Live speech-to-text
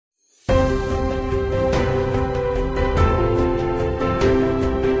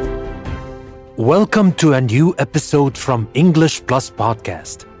Welcome to a new episode from English Plus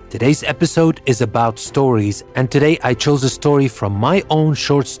Podcast. Today's episode is about stories, and today I chose a story from my own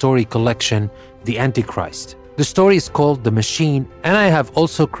short story collection, The Antichrist. The story is called The Machine, and I have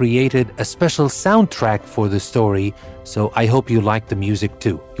also created a special soundtrack for the story, so I hope you like the music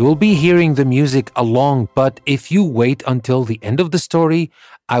too. You will be hearing the music along, but if you wait until the end of the story,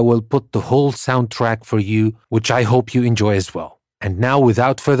 I will put the whole soundtrack for you, which I hope you enjoy as well. And now,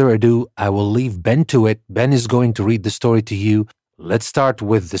 without further ado, I will leave Ben to it. Ben is going to read the story to you. Let's start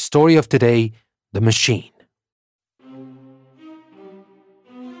with the story of today, The Machine.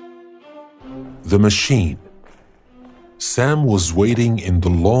 The Machine. Sam was waiting in the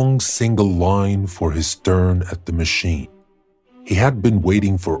long single line for his turn at the machine. He had been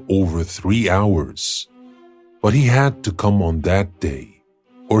waiting for over 3 hours, but he had to come on that day,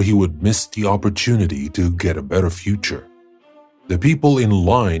 or he would miss the opportunity to get a better future. The people in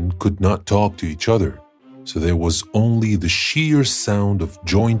line could not talk to each other, so there was only the sheer sound of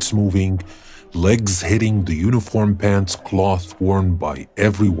joints moving, legs hitting the uniform pants cloth worn by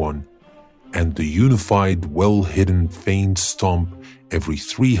everyone, and the unified, well-hidden faint stomp every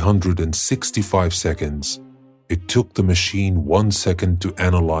 365 seconds. It took the machine 1 second to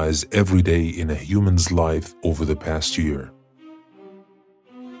analyze every day in a human's life over the past year.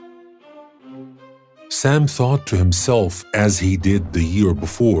 Sam thought to himself as he did the year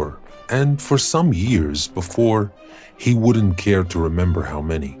before, and for some years before, he wouldn't care to remember how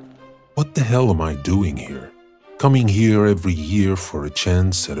many. What the hell am I doing here? Coming here every year for a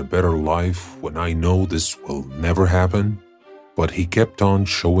chance at a better life when I know this will never happen? But he kept on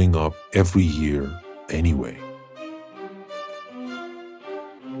showing up every year anyway.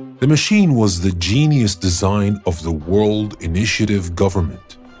 The machine was the genius design of the World Initiative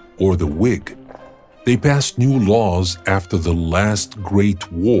Government, or the WIG. They passed new laws after the last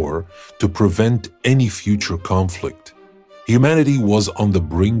Great War to prevent any future conflict. Humanity was on the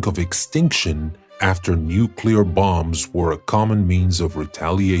brink of extinction after nuclear bombs were a common means of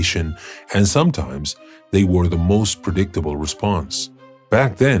retaliation, and sometimes they were the most predictable response.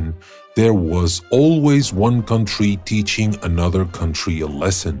 Back then, there was always one country teaching another country a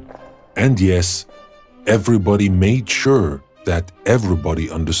lesson. And yes, everybody made sure that everybody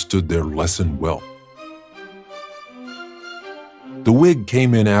understood their lesson well. The WIG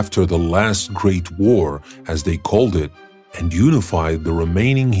came in after the last Great War, as they called it, and unified the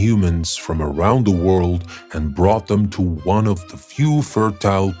remaining humans from around the world and brought them to one of the few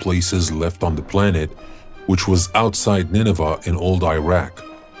fertile places left on the planet, which was outside Nineveh in old Iraq.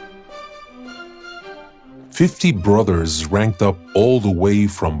 50 brothers ranked up all the way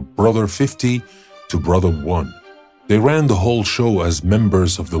from Brother 50 to Brother 1. They ran the whole show as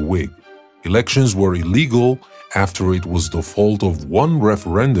members of the WIG. Elections were illegal after it was the fault of one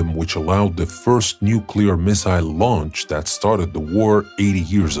referendum which allowed the first nuclear missile launch that started the war 80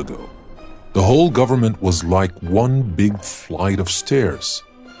 years ago. The whole government was like one big flight of stairs.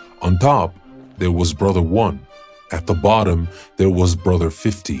 On top, there was Brother 1. At the bottom, there was Brother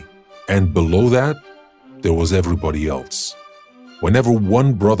 50. And below that, there was everybody else. Whenever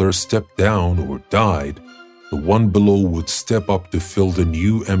one brother stepped down or died, the one below would step up to fill the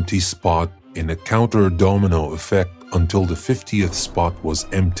new empty spot in a counter-domino effect until the 50th spot was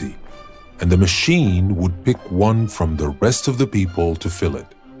empty, and the machine would pick one from the rest of the people to fill it.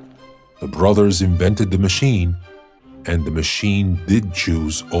 The brothers invented the machine, and the machine did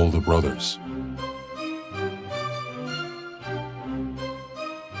choose all the brothers.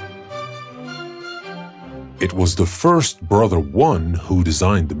 It was the first Brother 1 who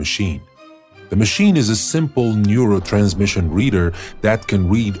designed the machine. The machine is a simple neurotransmission reader that can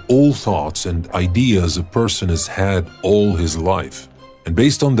read all thoughts and ideas a person has had all his life. And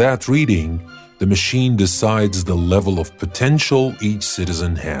based on that reading, the machine decides the level of potential each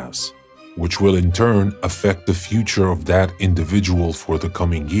citizen has, which will in turn affect the future of that individual for the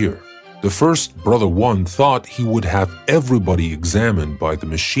coming year. The first Brother 1 thought he would have everybody examined by the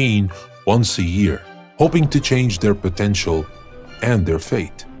machine once a year, hoping to change their potential and their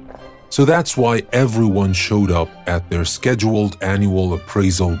fate. So that's why everyone showed up at their scheduled annual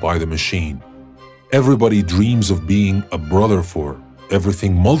appraisal by the machine. Everybody dreams of being a brother, for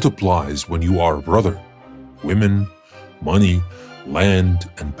everything multiplies when you are a brother. Women, money, land,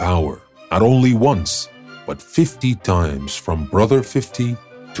 and power. Not only once, but 50 times from Brother 50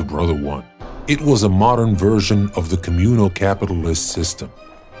 to Brother 1. It was a modern version of the communal capitalist system.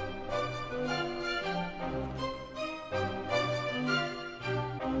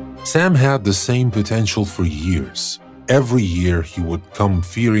 Sam had the same potential for years. Every year he would come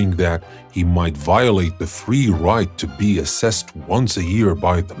fearing that he might violate the free right to be assessed once a year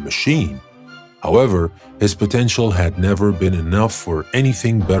by the machine. However, his potential had never been enough for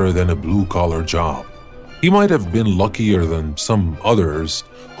anything better than a blue-collar job. He might have been luckier than some others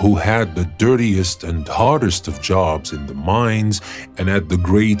who had the dirtiest and hardest of jobs in the mines and at the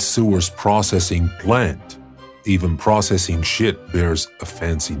great sewers processing plant. Even processing shit bears a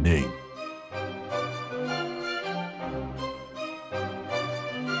fancy name.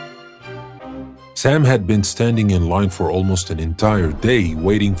 Sam had been standing in line for almost an entire day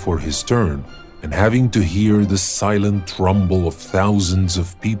waiting for his turn and having to hear the silent rumble of thousands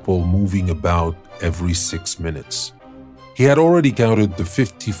of people moving about every 6 minutes. He had already counted the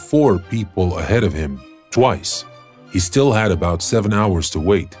 54 people ahead of him twice. He still had about 7 hours to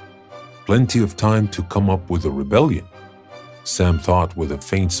wait. Plenty of time to come up with a rebellion, Sam thought with a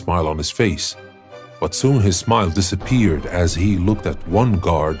faint smile on his face. But soon his smile disappeared as he looked at one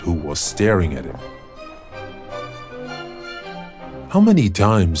guard who was staring at him. How many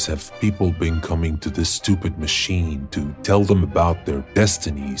times have people been coming to this stupid machine to tell them about their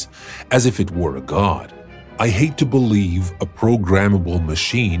destinies as if it were a god? I hate to believe a programmable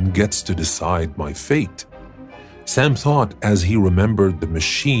machine gets to decide my fate. Sam thought as he remembered the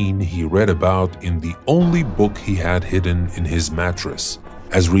machine he read about in the only book he had hidden in his mattress.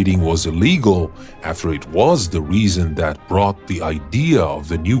 As reading was illegal after it was the reason that brought the idea of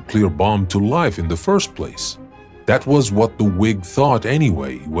the nuclear bomb to life in the first place. That was what the Whig thought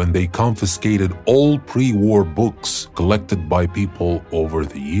anyway when they confiscated all pre-war books collected by people over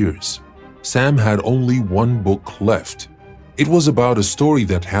the years. Sam had only one book left. It was about a story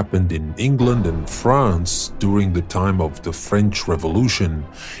that happened in England and France during the time of the French Revolution,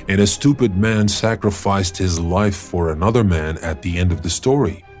 and a stupid man sacrificed his life for another man at the end of the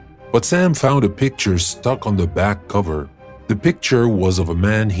story. But Sam found a picture stuck on the back cover. The picture was of a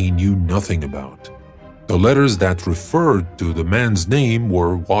man he knew nothing about. The letters that referred to the man's name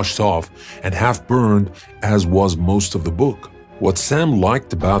were washed off and half burned, as was most of the book. What Sam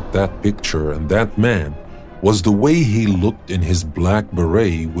liked about that picture and that man was the way he looked in his black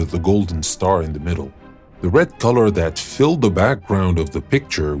beret with the golden star in the middle. The red color that filled the background of the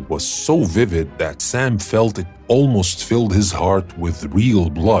picture was so vivid that Sam felt it almost filled his heart with real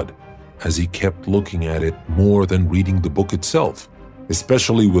blood as he kept looking at it more than reading the book itself,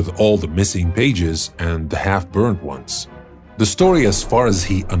 especially with all the missing pages and the half-burnt ones. The story, as far as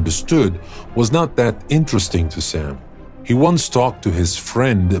he understood, was not that interesting to Sam. He once talked to his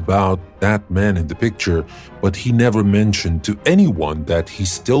friend about that man in the picture, but he never mentioned to anyone that he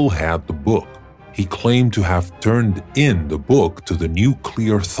still had the book. He claimed to have turned in the book to the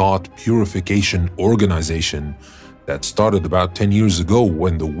Nuclear Thought Purification Organization that started about 10 years ago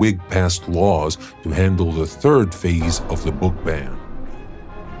when the Whig passed laws to handle the third phase of the book ban.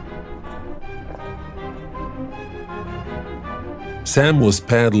 Sam was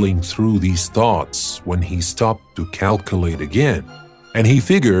paddling through these thoughts when he stopped to calculate again, and he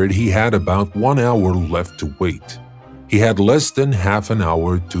figured he had about 1 hour left to wait. He had less than half an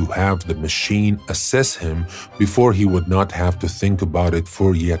hour to have the machine assess him before he would not have to think about it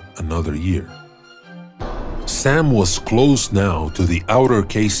for yet another year. Sam was close now to the outer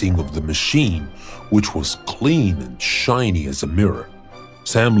casing of the machine, which was clean and shiny as a mirror.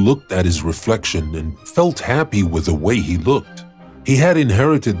 Sam looked at his reflection and felt happy with the way he looked. He had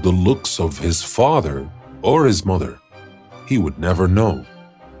inherited the looks of his father or his mother. He would never know.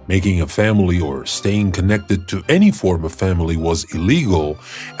 Making a family or staying connected to any form of family was illegal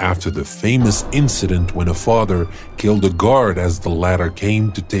after the famous incident when a father killed a guard as the latter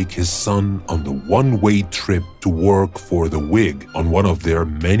came to take his son on the one-way trip to work for the Whig on one of their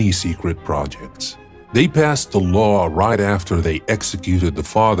many secret projects. They passed the law right after they executed the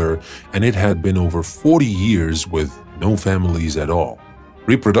father, and it had been over 40 years with no families at all.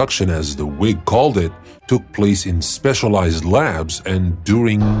 Reproduction, as the Whig called it, took place in specialized labs and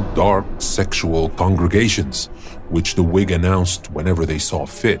during dark sexual congregations, which the Whig announced whenever they saw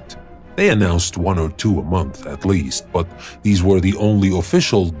fit. They announced 1 or 2 a month at least, but these were the only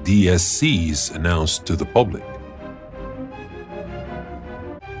official DSCs announced to the public.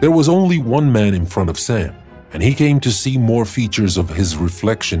 There was only one man in front of Sam, and he came to see more features of his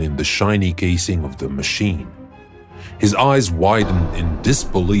reflection in the shiny casing of the machine. His eyes widened in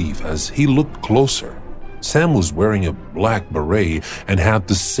disbelief as he looked closer. Sam was wearing a black beret and had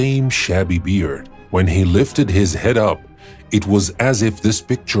the same shabby beard. When he lifted his head up, it was as if this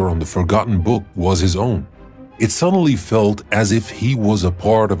picture on the forgotten book was his own. It suddenly felt as if he was a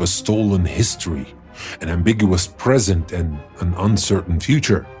part of a stolen history, an ambiguous present and an uncertain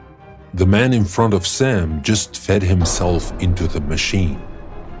future. The man in front of Sam just fed himself into the machine.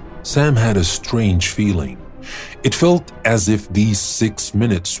 Sam had a strange feeling. It felt as if these 6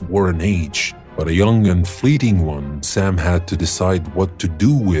 minutes were an age, but a young and fleeting one Sam had to decide what to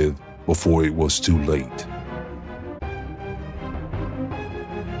do with before it was too late.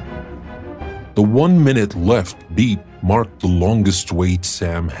 The 1 minute left beat marked the longest wait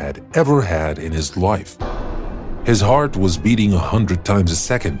Sam had ever had in his life. His heart was beating 100 times a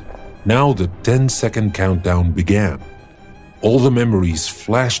second. Now the 10-second countdown began. All the memories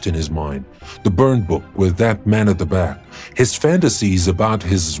flashed in his mind. The burned book with that man at the back, his fantasies about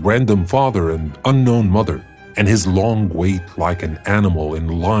his random father and unknown mother, and his long wait like an animal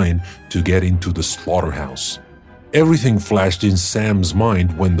in line to get into the slaughterhouse. Everything flashed in Sam's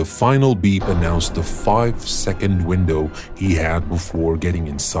mind when the final beep announced the 5-second window he had before getting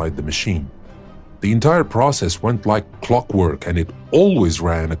inside the machine. The entire process went like clockwork, and it always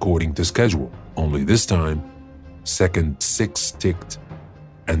ran according to schedule. Only this time, second 6 ticked,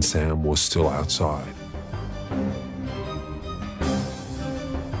 and Sam was still outside.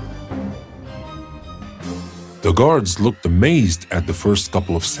 The guards looked amazed at the first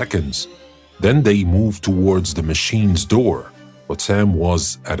couple of seconds. Then they moved towards the machine's door, but Sam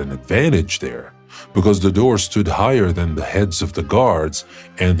was at an advantage there, because the door stood higher than the heads of the guards,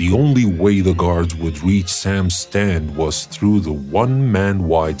 and the only way the guards would reach Sam's stand was through the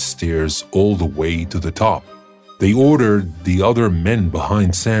 1-man-wide stairs all the way to the top. They ordered the other men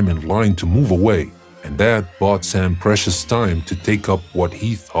behind Sam in line to move away, and that bought Sam precious time to take up what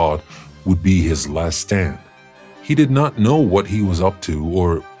he thought would be his last stand. He did not know what he was up to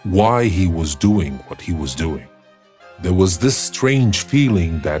or why he was doing what he was doing. There was this strange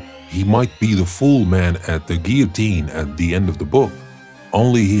feeling that he might be the full man at the guillotine at the end of the book,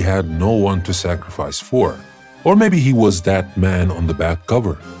 only he had no one to sacrifice for. Or maybe he was that man on the back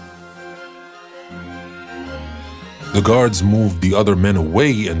cover. The guards moved the other men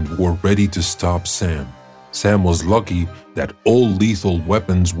away and were ready to stop Sam. Sam was lucky that all lethal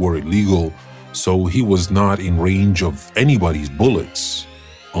weapons were illegal, so he was not in range of anybody's bullets,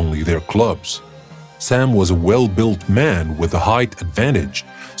 only their clubs. Sam was a well-built man with a height advantage,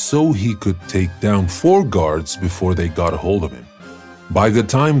 so he could take down 4 guards before they got a hold of him. By the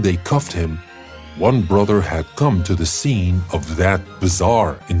time they cuffed him, one brother had come to the scene of that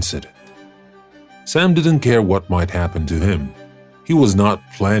bizarre incident. Sam didn't care what might happen to him. He was not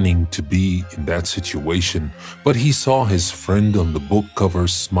planning to be in that situation, but he saw his friend on the book cover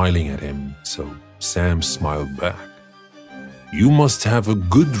smiling at him, so Sam smiled back. You must have a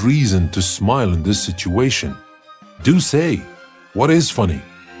good reason to smile in this situation. Do say, what is funny?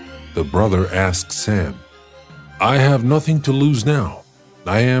 The brother asked Sam. I have nothing to lose now.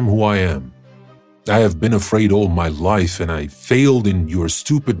 I am who I am. I have been afraid all my life, and I failed in your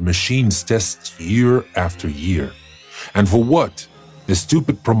stupid machines tests year after year. And for what? A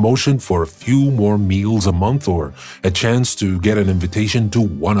stupid promotion for a few more meals a month, or a chance to get an invitation to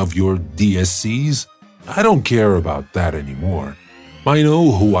one of your DSCs? I don't care about that anymore. I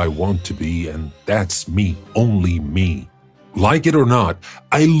know who I want to be, and that's me, only me. Like it or not,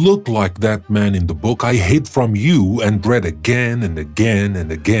 I look like that man in the book I hid from you and read again and again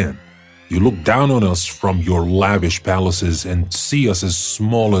and again. You look down on us from your lavish palaces and see us as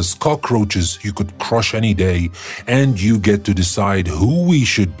small as cockroaches you could crush any day, and you get to decide who we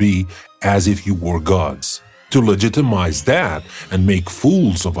should be as if you were gods. To legitimize that and make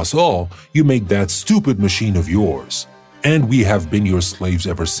fools of us all, you made that stupid machine of yours. And we have been your slaves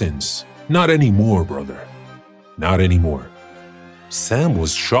ever since. Not anymore, brother. Not anymore. Sam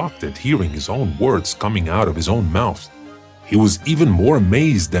was shocked at hearing his own words coming out of his own mouth. He was even more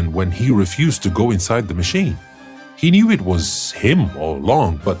amazed than when he refused to go inside the machine. He knew it was him all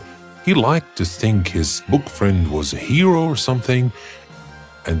along, but he liked to think his book friend was a hero or something,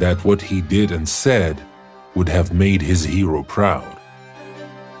 and that what he did and said would have made his hero proud.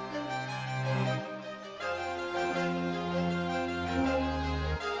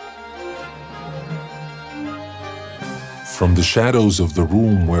 From the shadows of the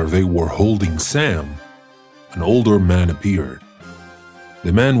room where they were holding Sam, an older man appeared.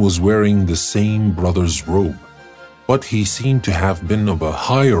 The man was wearing the same brother's robe, but he seemed to have been of a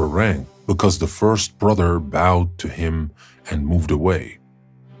higher rank because the first brother bowed to him and moved away.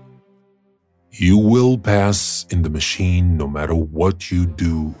 You will pass in the machine no matter what you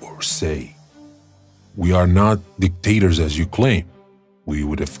do or say. We are not dictators as you claim. We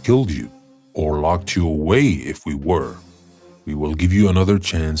would have killed you or locked you away if we were. We will give you another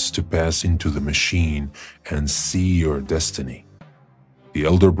chance to pass into the machine and see your destiny. The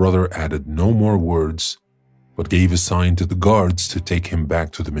elder brother added no more words, but gave a sign to the guards to take him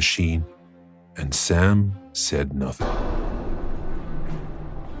back to the machine, and Sam said nothing.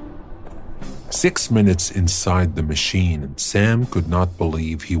 6 minutes inside the machine, and Sam could not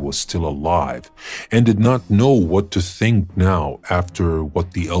believe he was still alive and did not know what to think now after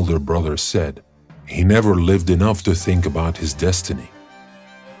what the elder brother said. He never lived enough to think about his destiny.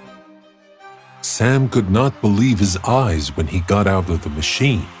 Sam could not believe his eyes when he got out of the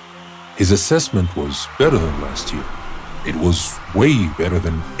machine. His assessment was better than last year. It was way better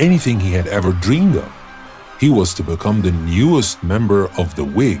than anything he had ever dreamed of. He was to become the newest member of the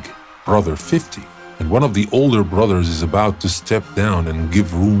Whig, Brother 50, and one of the older brothers is about to step down and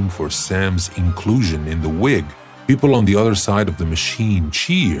give room for Sam's inclusion in the Whig. People on the other side of the machine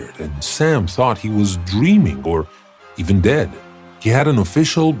cheered, and Sam thought he was dreaming or even dead. He had an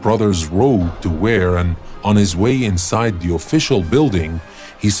official brother's robe to wear, and on his way inside the official building,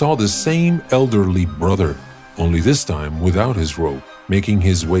 he saw the same elderly brother, only this time without his robe, making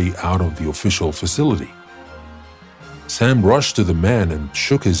his way out of the official facility. Sam rushed to the man and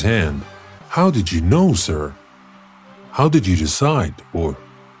shook his hand. "How did you know, sir? How did you decide? Or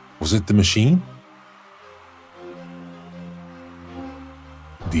was it the machine?"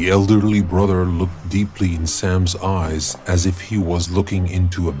 The elderly brother looked deeply in Sam's eyes as if he was looking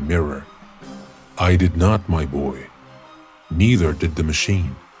into a mirror. "I did not, my boy. Neither did the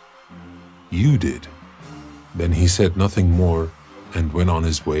machine. You did." Then he said nothing more and went on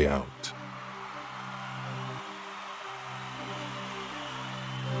his way out.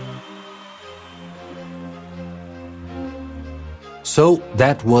 So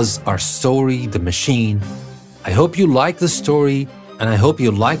that was our story, The Machine. I hope you liked the story, and I hope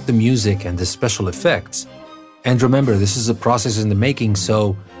you liked the music and the special effects. And remember, this is a process in the making,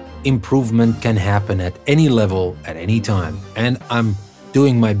 so improvement can happen at any level, at any time. And I'm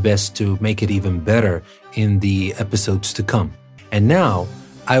doing my best to make it even better in the episodes to come. And now,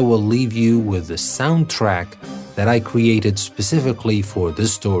 I will leave you with the soundtrack that I created specifically for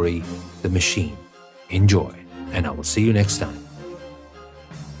this story, The Machine. Enjoy, and I will see you next time.